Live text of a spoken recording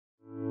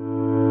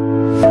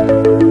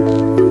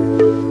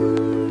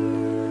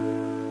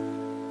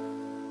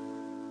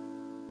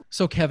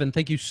So Kevin,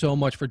 thank you so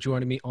much for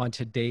joining me on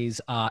today's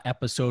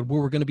episode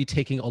where we're going to be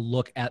taking a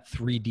look at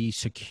 3D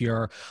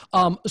Secure.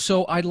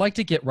 So I'd like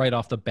to get right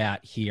off the bat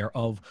here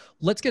of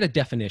let's get a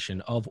definition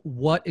of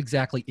what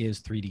exactly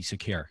is 3D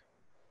Secure.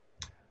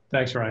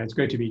 Thanks, Ryan. It's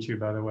great to meet you,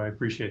 by the way. I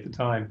appreciate the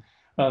time.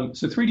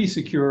 So 3D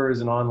Secure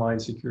is an online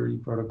security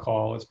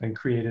protocol. It's been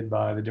created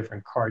by the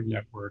different card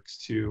networks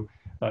to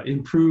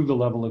improve the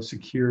level of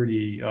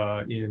security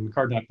in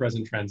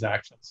card-not-present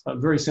transactions.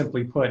 Very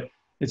simply put,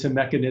 it's a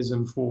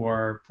mechanism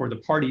for the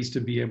parties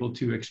to be able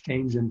to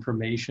exchange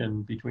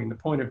information between the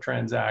point of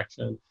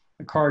transaction,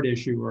 the card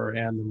issuer,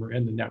 and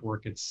the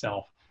network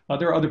itself.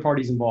 There are other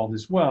parties involved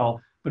as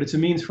well, but it's a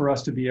means for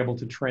us to be able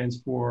to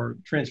transfer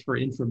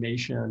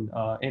information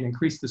and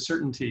increase the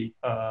certainty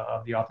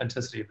of the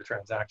authenticity of the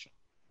transaction.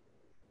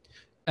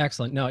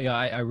 Excellent. No, yeah,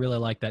 I really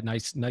like that.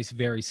 Nice,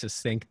 very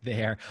succinct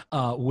there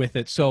with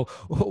it. So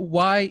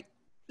why?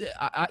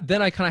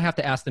 Then I kind of have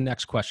to ask the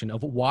next question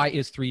of why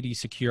is 3D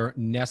Secure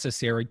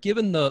necessary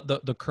given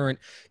the current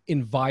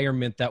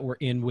environment that we're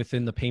in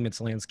within the payments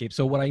landscape.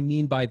 So what I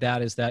mean by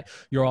that is that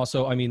you're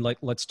also, I mean, like,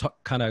 let's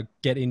kind of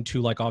get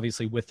into like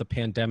obviously with the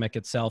pandemic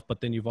itself,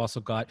 but then you've also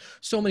got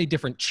so many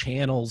different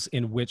channels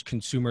in which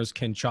consumers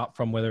can shop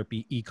from, whether it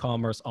be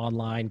e-commerce,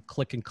 online,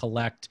 click and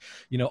collect,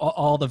 you know,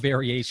 all the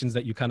variations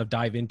that you kind of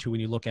dive into when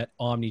you look at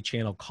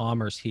omni-channel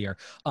commerce here.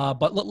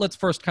 But let's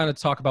first kind of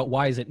talk about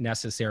why is it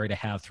necessary to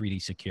have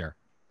 3D Secure?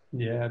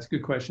 Yeah, it's a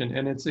good question.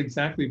 And it's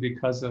exactly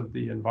because of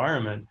the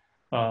environment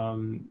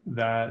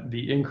that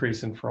the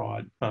increase in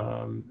fraud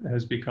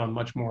has become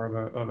much more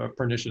of a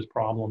pernicious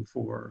problem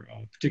for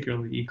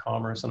particularly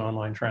e-commerce and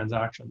online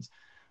transactions.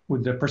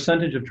 With the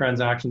percentage of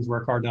transactions where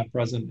card not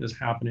present is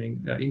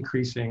happening,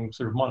 increasing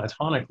sort of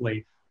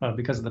monotonically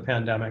because of the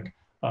pandemic,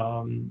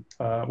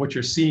 what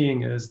you're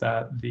seeing is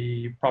that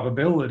the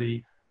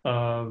probability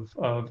of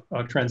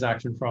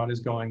transaction fraud is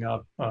going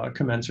up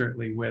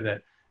commensurately with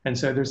it. And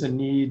so there's a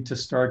need to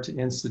start to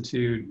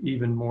institute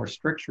even more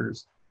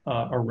strictures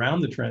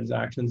around the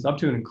transactions, up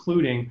to and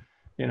including,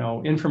 you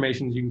know,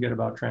 information you can get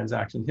about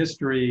transaction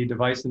history,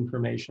 device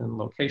information,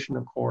 location,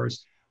 of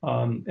course,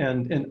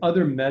 and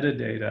other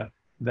metadata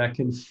that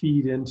can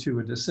feed into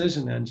a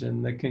decision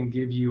engine that can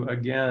give you,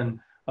 again,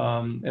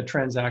 a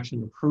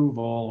transaction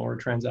approval or a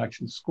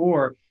transaction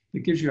score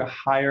that gives you a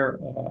higher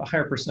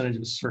percentage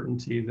of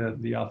certainty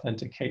that the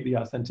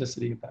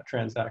authenticity of that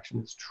transaction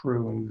is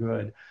true and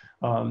good.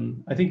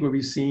 I think what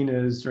we've seen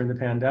is during the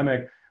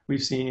pandemic,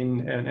 we've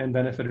seen and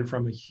benefited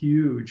from a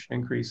huge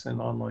increase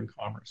in online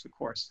commerce, of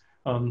course.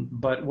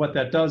 But what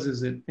that does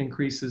is it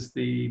increases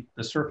the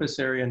surface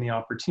area and the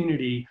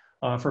opportunity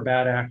for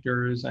bad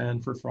actors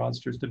and for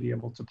fraudsters to be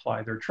able to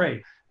ply their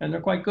trade. And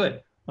they're quite good.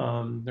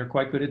 They're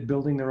quite good at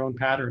building their own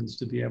patterns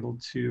to be able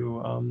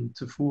to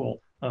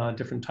fool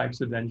different types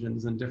of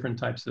engines and different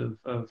types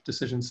of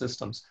decision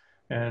systems.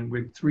 And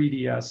with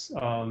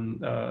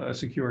 3DS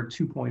Secure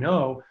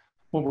 2.0,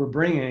 what we're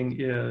bringing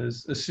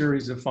is a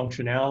series of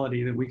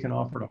functionality that we can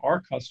offer to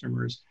our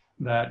customers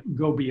that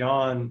go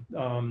beyond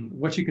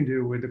what you can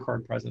do with the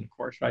card present, of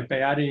course, right? By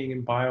adding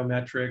in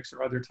biometrics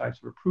or other types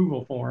of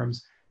approval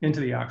forms into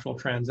the actual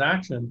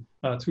transaction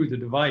through the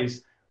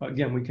device,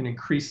 again, we can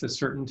increase the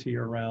certainty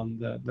around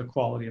the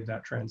quality of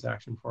that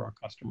transaction for our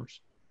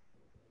customers.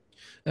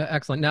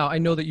 Excellent. Now, I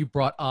know that you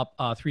brought up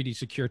 3D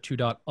Secure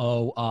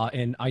 2.0,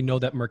 and I know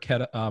that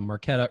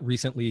marqeta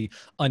recently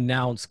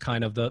announced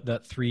kind of the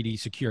 3D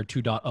Secure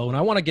 2.0, and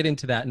I want to get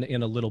into that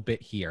in a little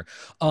bit here.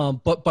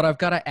 But I've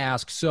got to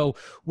ask, so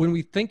when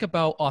we think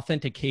about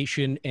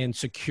authentication and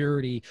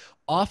security,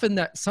 often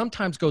that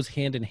sometimes goes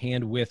hand in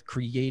hand with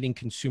creating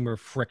consumer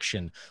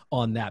friction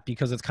on that,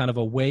 because it's kind of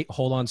a wait,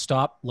 hold on,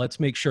 stop. Let's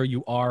make sure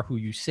you are who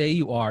you say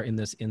you are in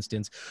this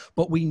instance.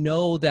 But we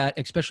know that,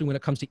 especially when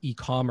it comes to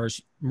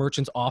e-commerce,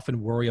 merchants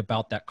often worry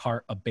about that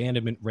cart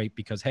abandonment rate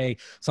because, hey,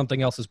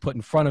 something else is put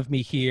in front of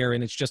me here,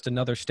 and it's just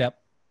another step,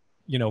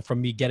 you know,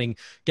 from me getting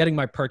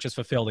my purchase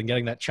fulfilled and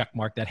getting that check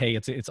mark that, hey,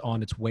 it's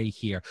on its way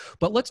here.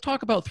 But let's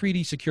talk about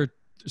 3D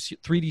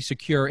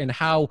Secure and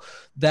how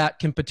that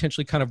can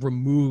potentially kind of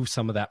remove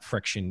some of that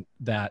friction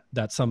that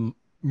some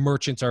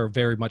merchants are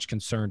very much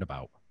concerned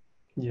about.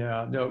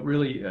 Yeah, no,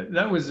 really,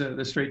 that was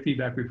the straight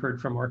feedback we've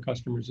heard from our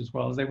customers as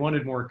well, is they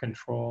wanted more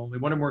control. They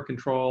wanted more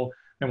control.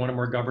 They wanted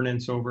more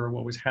governance over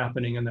what was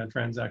happening in that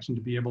transaction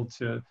to be able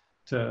to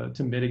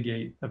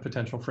mitigate a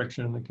potential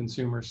friction on the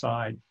consumer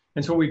side.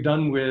 And so what we've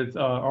done with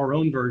our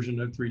own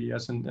version of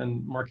 3DS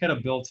and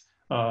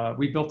marqeta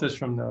we built this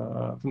from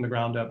the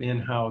ground up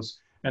in-house.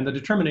 And the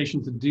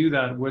determination to do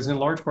that was in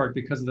large part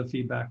because of the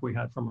feedback we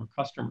had from our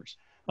customers.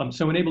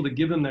 So we're able to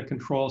give them that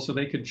control so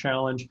they could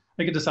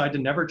decide to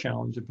never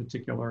challenge a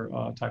particular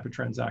type of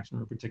transaction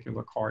or a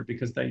particular card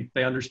because they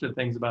understood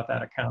things about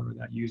that account or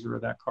that user or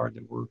that card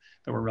that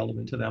were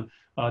relevant to them.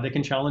 They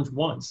can challenge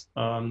once.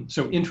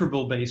 So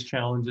interval-based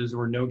challenges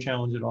or no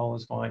challenge at all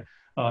is fine.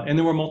 And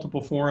there were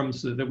multiple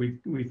forums that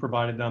we've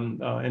provided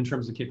them in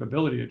terms of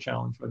capability to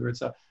challenge, whether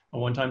it's a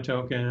one-time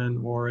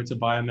token or it's a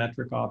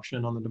biometric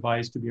option on the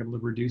device to be able to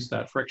reduce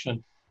that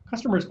friction.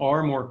 customers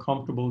are more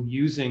comfortable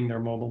using their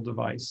mobile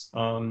device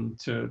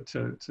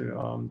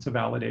to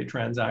validate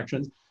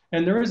transactions.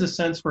 And there is a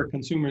sense for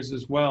consumers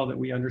as well that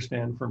we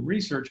understand from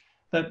research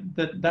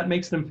that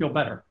makes them feel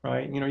better,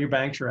 right? Your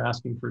banks are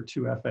asking for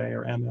 2FA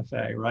or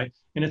MFA, right?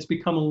 And it's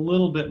become a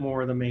little bit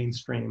more of the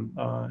mainstream,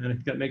 and I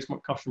think that makes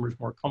customers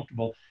more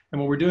comfortable.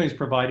 And what we're doing is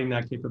providing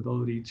that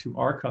capability to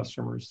our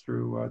customers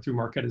through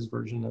Marqeta's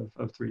version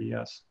of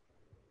 3DS.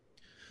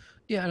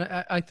 Yeah,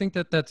 and I think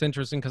that that's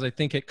interesting because I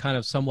think it kind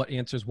of somewhat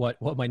answers what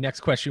my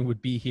next question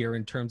would be here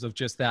in terms of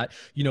just that,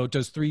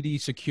 does 3D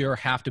Secure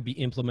have to be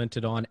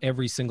implemented on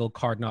every single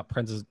card not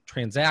present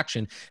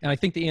transaction? And I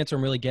think the answer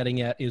I'm really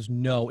getting at is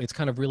no. It's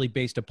kind of really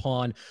based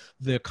upon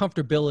the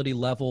comfortability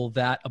level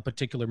that a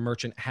particular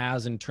merchant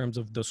has in terms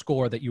of the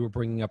score that you were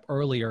bringing up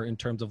earlier, in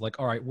terms of like,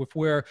 all right, if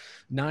we're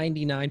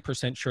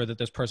 99% sure that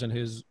this person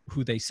is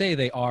who they say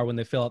they are when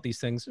they fill out these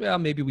things, well,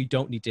 maybe we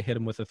don't need to hit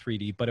them with a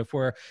 3D. But if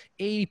we're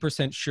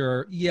 80%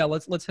 sure, yeah,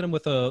 let's hit them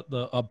with a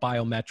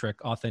biometric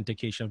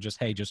authentication of just,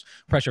 hey, just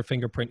press your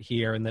fingerprint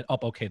here, and then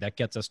okay, that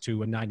gets us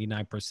to a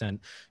 99%,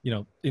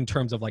 in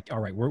terms of like, all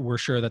right, we're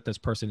sure that this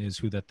person is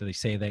who that they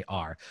say they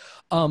are.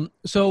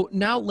 So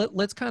now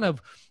let's kind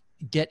of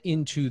get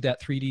into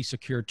that 3D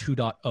Secure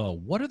 2.0.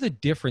 What are the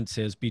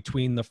differences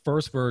between the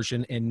first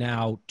version and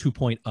now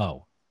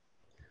 2.0?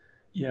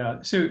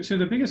 Yeah, so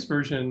the biggest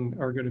version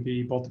are going to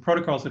be both the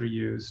protocols that are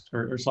used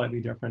are slightly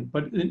different,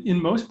 but in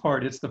most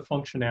part, it's the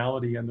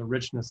functionality and the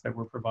richness that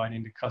we're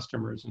providing to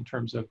customers in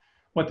terms of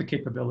what the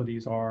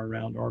capabilities are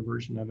around our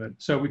version of it.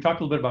 So we talked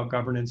a little bit about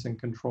governance and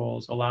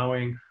controls,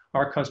 allowing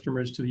our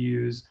customers to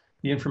use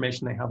the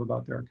information they have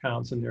about their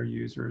accounts and their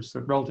users,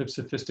 the relative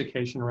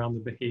sophistication around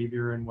the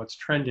behavior and what's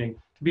trending,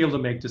 to be able to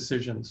make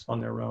decisions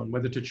on their own,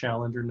 whether to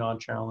challenge or not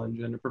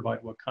challenge, and to provide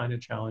what kind of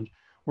challenge.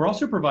 We're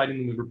also providing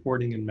them with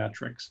reporting and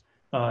metrics.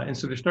 And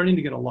so they're starting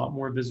to get a lot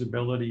more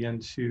visibility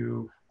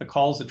into the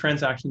calls, the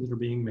transactions that are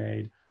being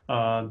made,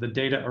 the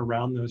data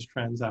around those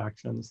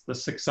transactions, the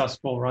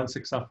successful or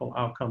unsuccessful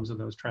outcomes of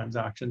those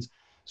transactions.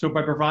 So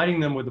by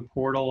providing them with a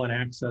portal and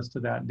access to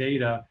that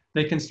data,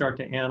 they can start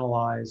to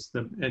analyze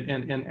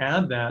and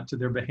add that to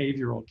their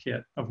behavioral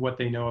kit of what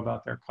they know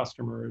about their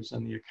customers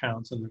and the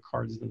accounts and the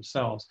cards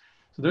themselves.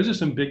 So those are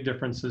some big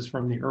differences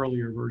from the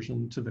earlier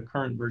version to the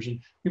current version.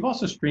 We've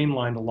also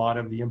streamlined a lot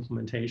of the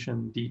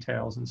implementation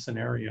details and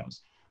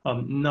scenarios.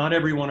 Not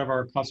every one of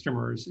our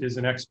customers is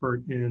an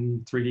expert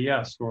in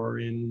 3DS or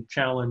in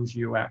challenge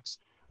UX.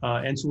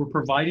 And so we're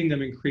providing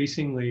them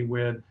increasingly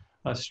with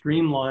a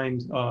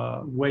streamlined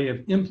way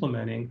of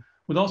implementing,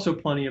 with also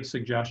plenty of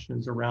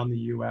suggestions around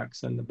the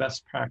UX and the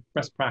best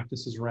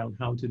practices around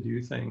how to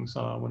do things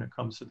when it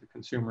comes to the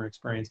consumer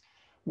experience.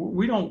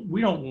 We don't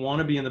want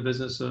to be in the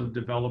business of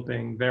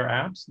developing their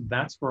apps.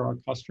 That's for our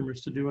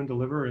customers to do and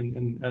deliver,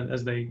 and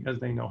as they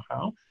know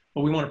how.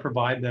 But we want to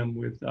provide them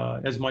with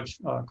as much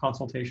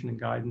consultation and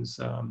guidance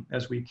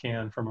as we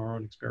can from our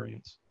own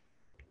experience.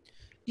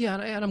 Yeah,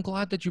 and I'm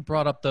glad that you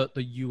brought up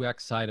the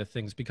UX side of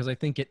things, because I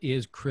think it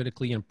is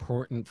critically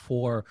important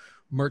for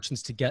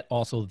merchants to get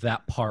also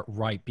that part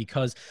right.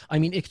 Because I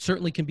mean, it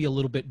certainly can be a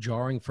little bit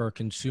jarring for a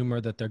consumer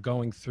that they're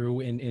going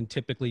through, and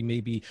typically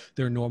maybe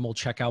their normal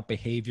checkout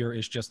behavior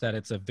is just that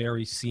it's a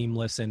very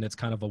seamless and it's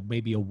kind of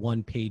maybe a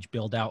one-page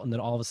build out, and then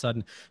all of a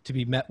sudden to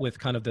be met with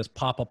kind of this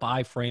pop-up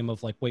iframe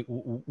of like, wait,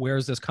 where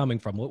is this coming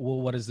from?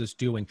 What is this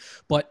doing?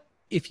 But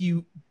if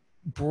you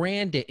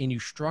brand it and you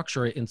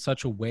structure it in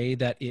such a way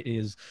that it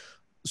is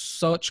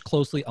such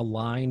closely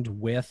aligned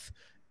with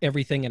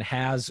everything and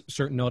has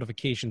certain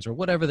notifications or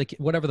whatever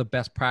the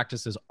best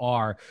practices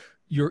are,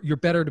 you're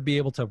better to be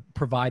able to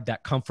provide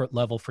that comfort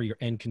level for your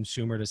end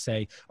consumer to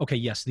say, okay,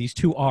 yes, these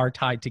two are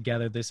tied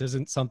together. This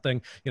isn't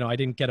something, I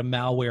didn't get a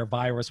malware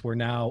virus where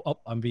now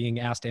I'm being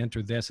asked to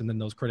enter this and then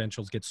those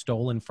credentials get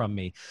stolen from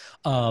me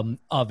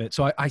of it.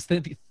 So I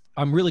think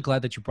I'm really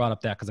glad that you brought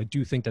up that, because I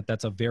do think that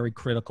that's a very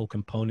critical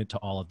component to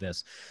all of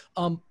this.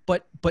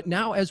 But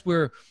now as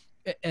we're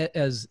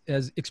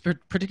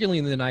particularly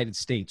in the United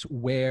States,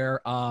 where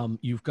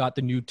you've got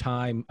the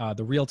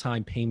the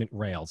real-time payment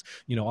rails.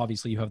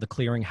 Obviously you have the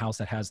clearinghouse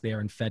that has there,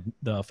 and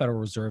the Federal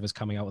Reserve is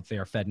coming out with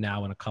their Fed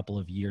Now in a couple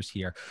of years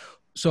here.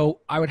 So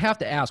I would have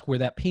to ask, where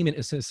that payment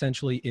is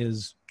essentially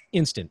is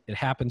instant, it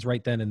happens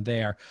right then and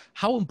there.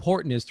 How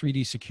important is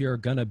 3D Secure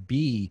gonna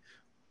be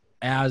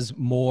as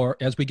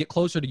we get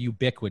closer to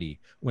ubiquity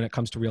when it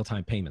comes to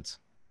real-time payments?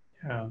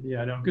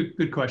 Yeah, no,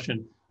 good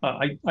question.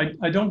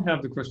 I don't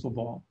have the crystal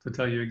ball to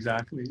tell you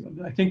exactly.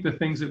 I think the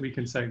things that we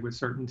can say with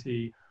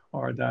certainty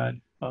are that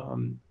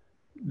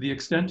the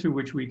extent to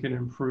which we can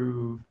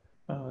improve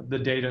the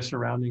data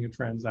surrounding a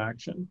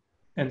transaction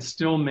and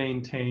still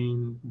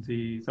maintain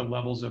the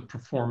levels of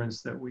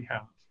performance that we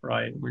have,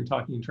 right? We're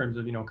talking in terms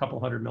of, a couple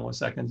hundred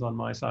milliseconds on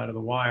my side of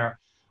the wire.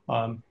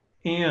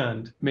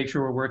 And make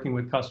sure we're working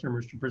with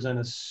customers to present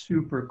a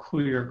super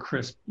clear,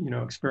 crisp,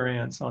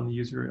 experience on the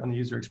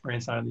user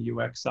experience side and the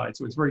UX side.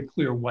 So it's very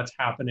clear what's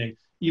happening,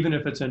 even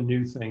if it's a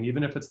new thing,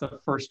 even if it's the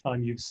first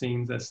time you've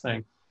seen this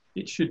thing.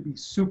 It should be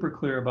super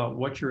clear about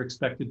what you're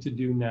expected to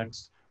do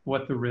next,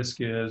 what the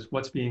risk is,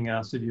 what's being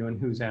asked of you, and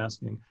who's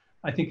asking.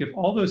 I think if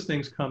all those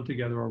things come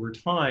together over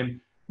time,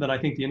 then I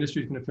think the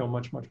industry is going to feel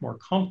much, much more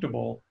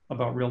comfortable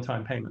about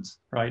real-time payments,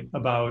 right?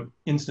 About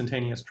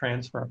instantaneous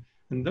transfer.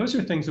 And those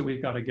are things that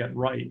we've got to get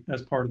right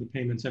as part of the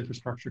payments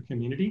infrastructure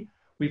community.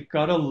 We've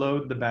got to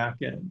load the back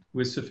end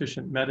with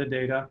sufficient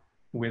metadata,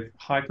 with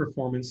high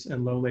performance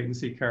and low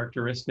latency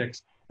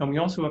characteristics. And we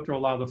also have to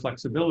allow the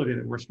flexibility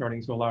that we're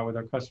starting to allow with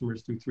our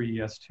customers through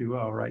 3DS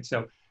 2.0, right?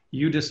 So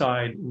you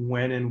decide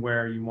when and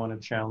where you want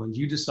to challenge.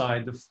 You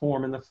decide the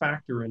form and the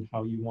factor and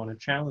how you want to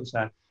challenge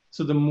that.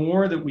 So the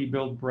more that we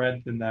build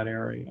breadth in that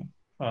area,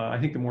 I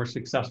think the more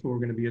successful we're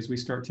going to be as we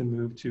start to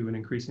move to an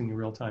increasingly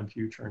real-time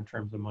future in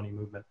terms of money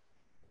movement.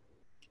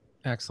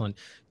 Excellent.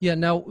 Yeah.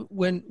 Now,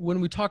 when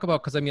we talk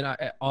about, because I mean,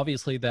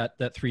 obviously that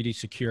 3D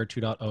Secure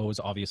 2.0 is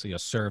obviously a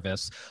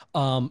service.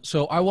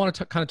 So I want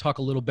to kind of talk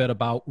a little bit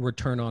about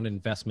return on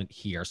investment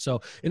here.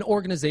 So an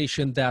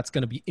organization that's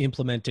going to be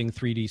implementing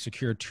 3D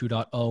Secure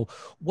 2.0,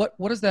 what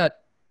does that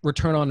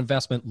return on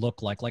investment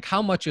look like? Like,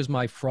 how much is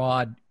my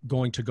fraud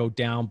going to go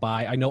down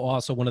by? I know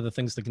also one of the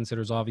things to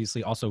consider is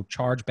obviously also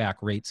chargeback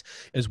rates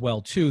as well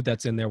too.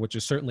 That's in there, which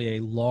is certainly a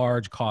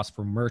large cost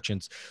for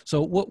merchants.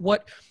 So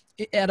what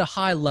at a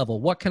high level,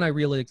 what can I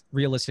really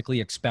realistically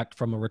expect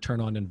from a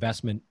return on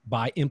investment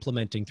by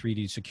implementing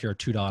 3D Secure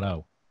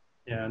 2.0?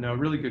 Yeah, no,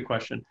 really good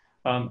question.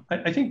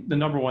 I think the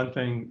number one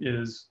thing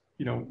is,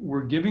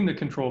 we're giving the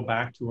control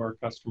back to our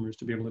customers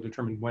to be able to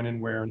determine when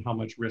and where and how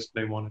much risk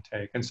they want to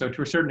take. And so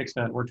to a certain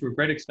extent, or to a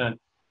great extent,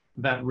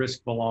 that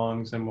risk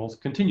belongs and will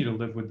continue to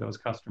live with those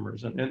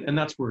customers. And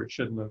that's where it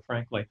should live,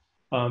 frankly.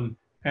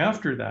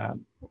 After that,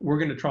 we're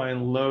going to try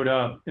and load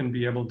up and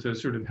be able to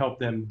sort of help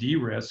them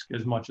de-risk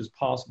as much as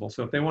possible.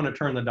 So if they want to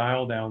turn the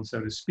dial down, so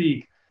to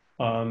speak,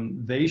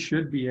 they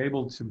should be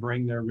able to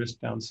bring their risk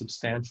down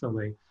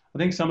substantially. I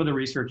think some of the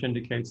research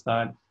indicates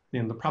that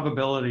the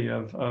probability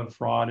of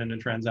fraud in a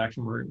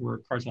transaction where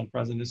card's not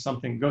present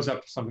goes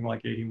up to something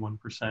like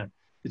 81%.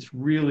 It's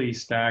really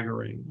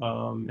staggering,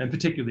 and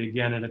particularly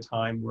again at a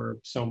time where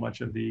so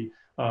much of the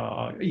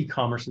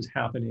e-commerce is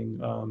happening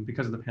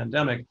because of the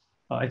pandemic.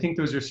 I think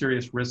those are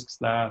serious risks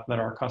that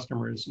our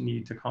customers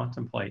need to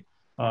contemplate.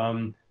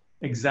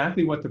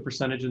 Exactly what the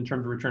percentage in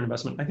terms of return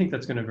investment, I think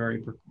that's going to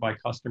vary by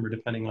customer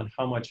depending on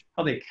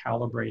how they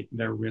calibrate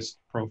their risk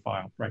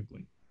profile,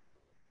 frankly.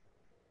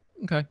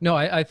 Okay. No,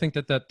 I think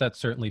that's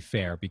certainly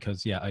fair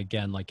because yeah,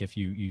 again, like if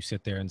you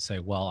sit there and say,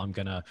 well, I'm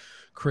going to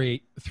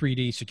create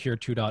 3D Secure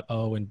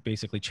 2.0 and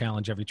basically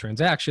challenge every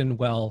transaction,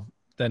 well,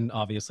 then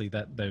obviously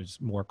that there's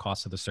more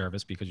cost to the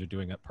service because you're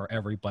doing it per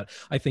every. But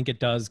I think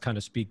it does kind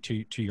of speak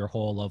to your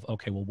whole of,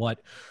 okay, well,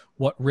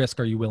 what risk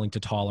are you willing to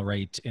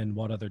tolerate and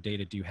what other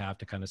data do you have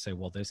to kind of say,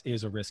 well, this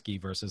is a risky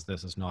versus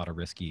this is not a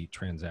risky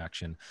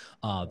transaction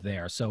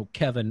there. So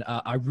Kevin,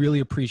 I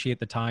really appreciate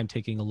the time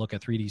taking a look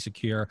at 3D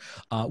Secure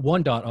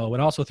 1.0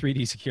 and also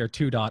 3D Secure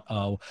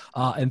 2.0.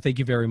 And thank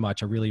you very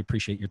much. I really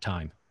appreciate your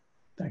time.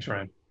 Thanks,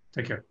 Ryan.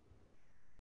 Take care.